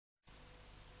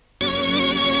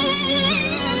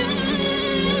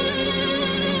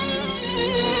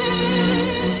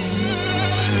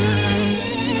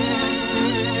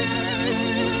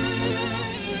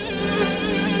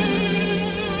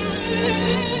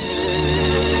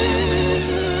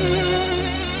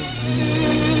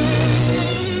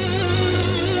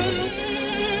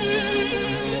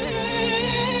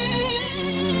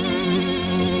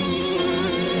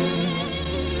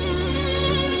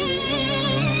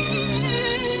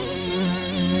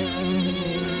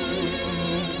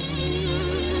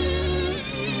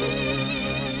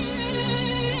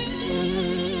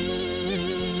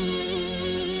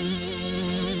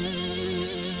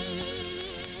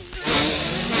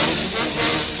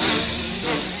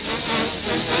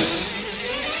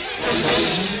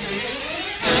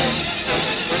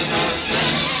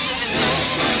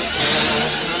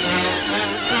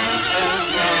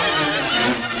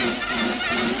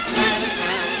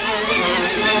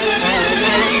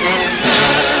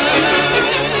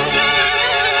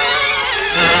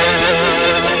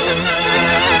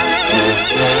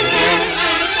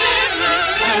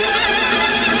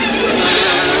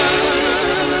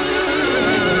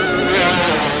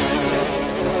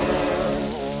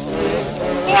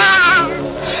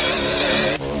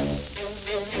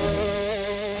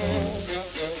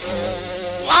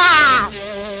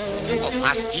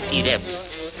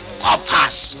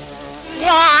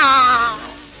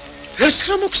ეს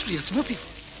რა მოხსნია ძმობილო?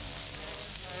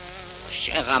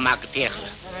 შეღამაგდი ახლა.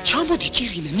 ჩამოდი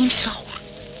ჭირიმე, მიმსაუბრ.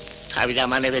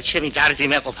 თავიდანმანევე ჩემი დარდი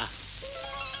მეყოფა.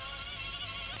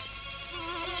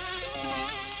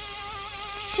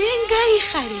 შენ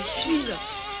გაიხარე, შვილო.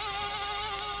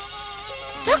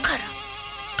 საკარა,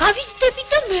 გავიზდები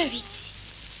და მე ვიცი.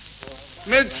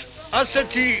 მეც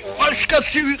ასეთი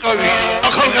მაშკაცი ვიყავი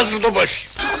ახალგაზრდობაში.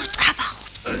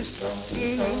 ტრაბახობს.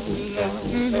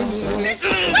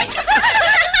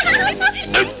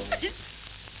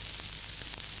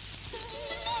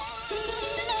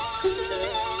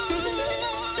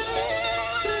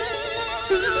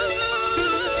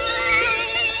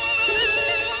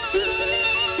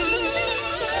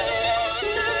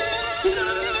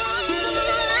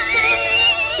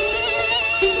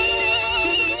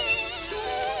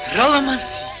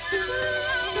 რალამასი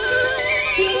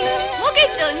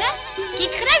მოგეწონა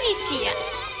გითხრა ვისია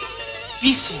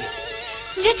ვისია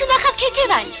ზეთუნახა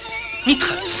ქეთევანის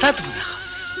მითხარ სად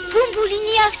ვნახა ბუმბული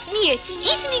ნიავს მიეც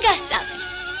ის მიგასწავლის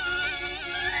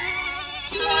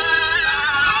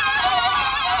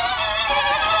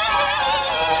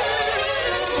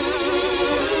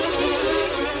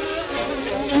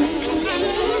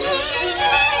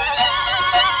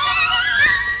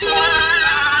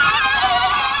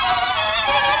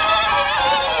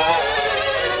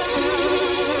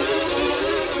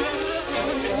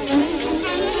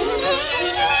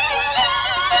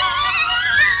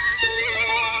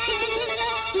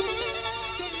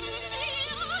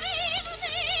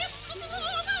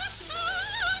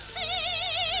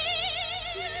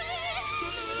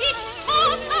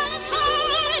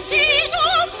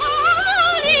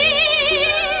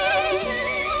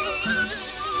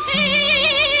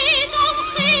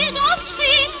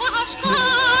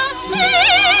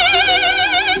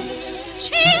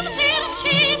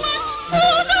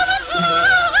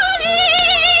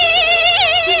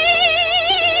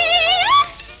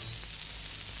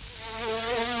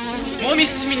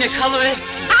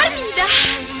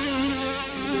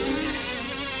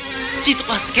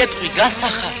სიტყვას გეტყვი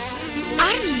გასახარს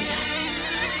არ მინდა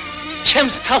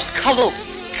ჩემს თავს ქალო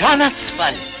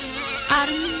განაცვალე არ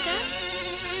მინდა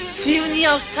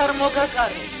ძივნიავს არ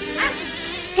მოგაკარე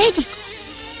დედიკო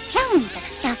რა უნდა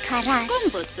საკარა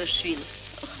გონბოსო შვილო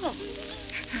ხო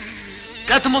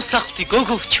გადმოსახლდი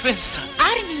გოგო ჩვენსა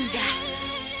არ მინდა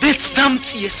მეც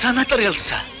დამწიე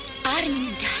სანატრელსა არ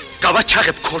მინდა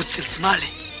გავაჩაღებ ქორწილს მალე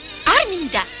არ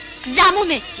მინდა გზა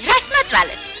მომეცი რას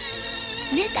მაწვალებ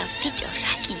ნეტა ბიჭო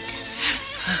რა გინდა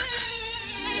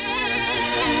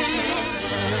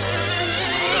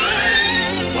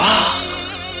ვა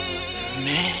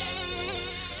მე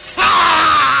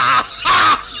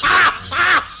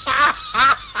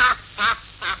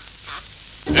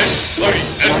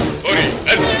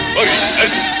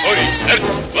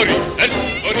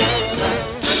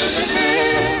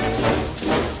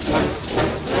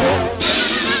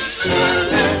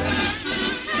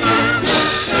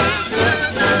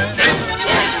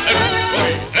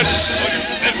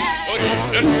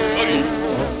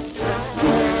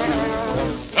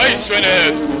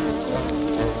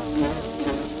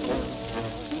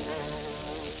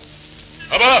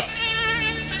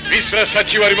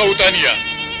საჩივარი მოუტანია.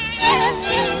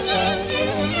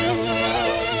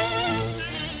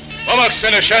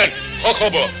 მომახსენე შენ,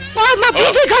 ხოხობო. მამა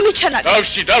ბუდი გამიჩანა.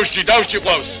 დავშჭი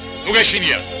ყავს. ნუ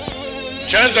გეშინია.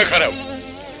 შენ ზაქარავ.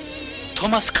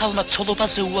 თომას ქალმა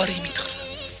ცოლობაზე უარი მითხრა.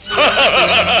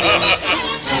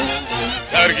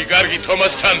 კარგი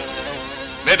თომასთან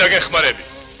მე დაგეხმარები.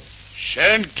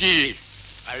 შენ კი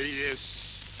აი ეს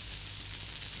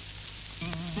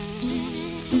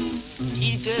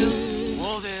კიდევ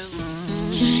მოվել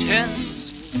შენს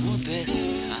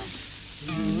ბუდესთან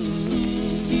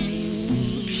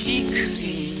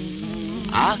ფიქრი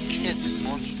აქეთ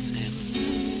მომიწევ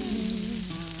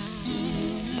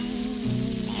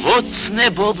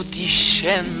ვოცნებობდი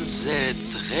შენზე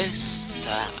დღეს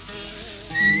და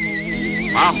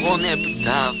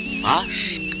მაღონებდა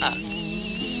ვაშკაც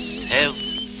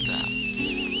სევდა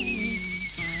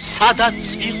სადაც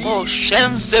ვიყო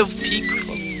შენზე ვფიქრობ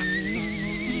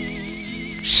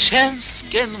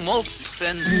შენსკენ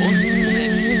მოფრენ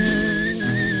ოცნები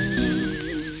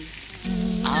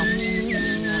ამ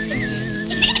სინათლეს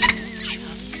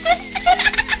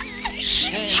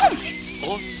შენ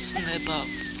ოცნება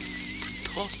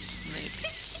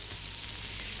ფთოსნების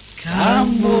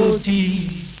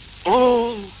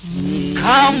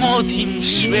გამოდი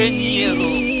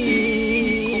მშვენიერო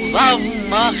კვლავ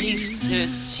მაღირსე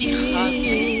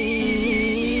სიხადო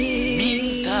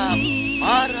მინდა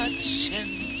მარად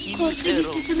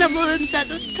ქორწილისთვის უნდა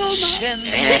მოვემზადოთ თომა.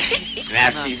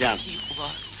 რასიდა?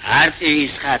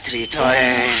 არწივის ხათრი თორე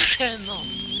შენო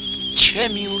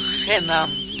ჩემი ლხენა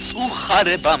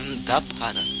წუხარებამ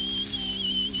დაფარა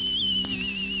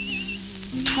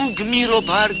თუ გმირობ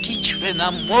არ გიჩვენა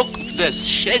მოკვდეს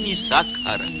შენი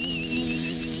საქარა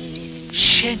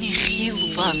შენი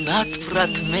ხილვა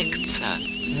ნათვრად მეკცა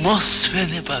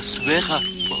მოსვენებას ვეღარ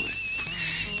პოვებ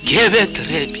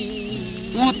გევედრები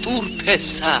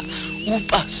უტურფესა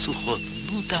უპასუხოდ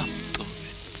ნუ დამტოვებ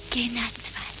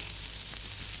გენაცვალე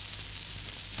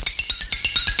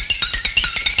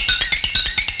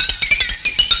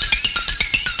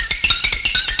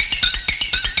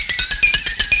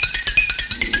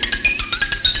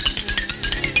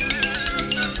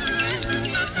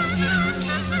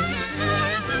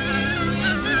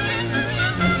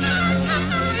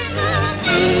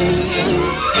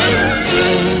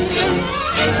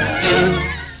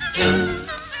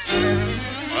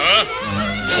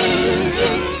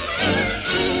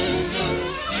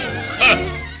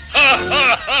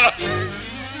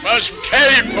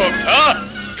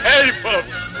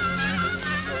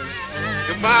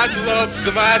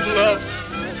გმადლობ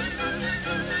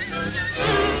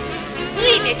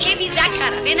ვინმე ჩემი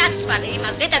ზაქარა ვენაცვალე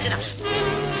იმას დედაძედა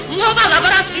მოვალა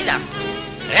ბრას ვიზა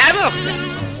რა მოხდა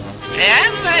რა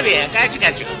მოვია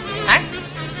კაჭკაჭო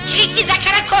ჩხიკვთის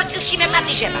ზაქარა ქორწილში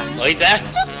მეპატიჟება მოიდა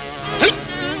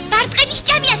part1-ის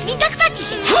ჭამიას ვინ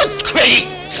დაგპატიჟებს ხო თქვენი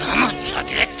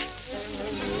დამაცადეთ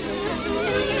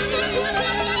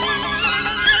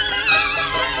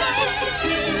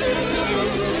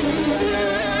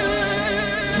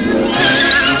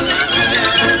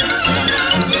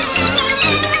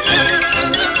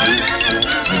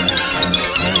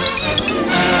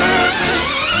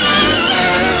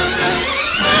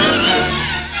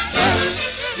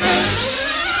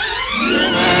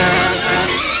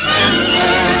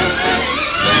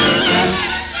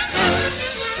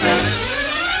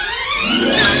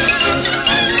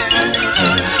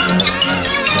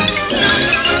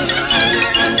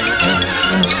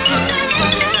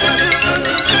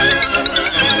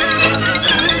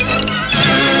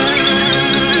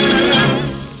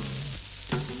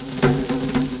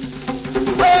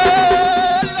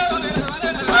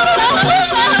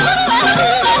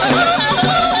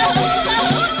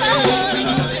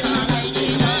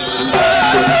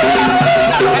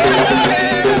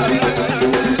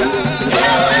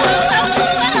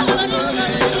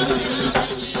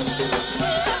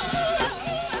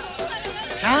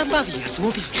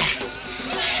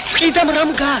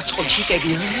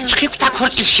ჩხიკვთა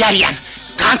ქორწილში არიან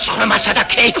განცხრომასა და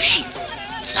ქეიფში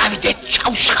წავიდეთ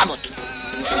ჩავშხამოთ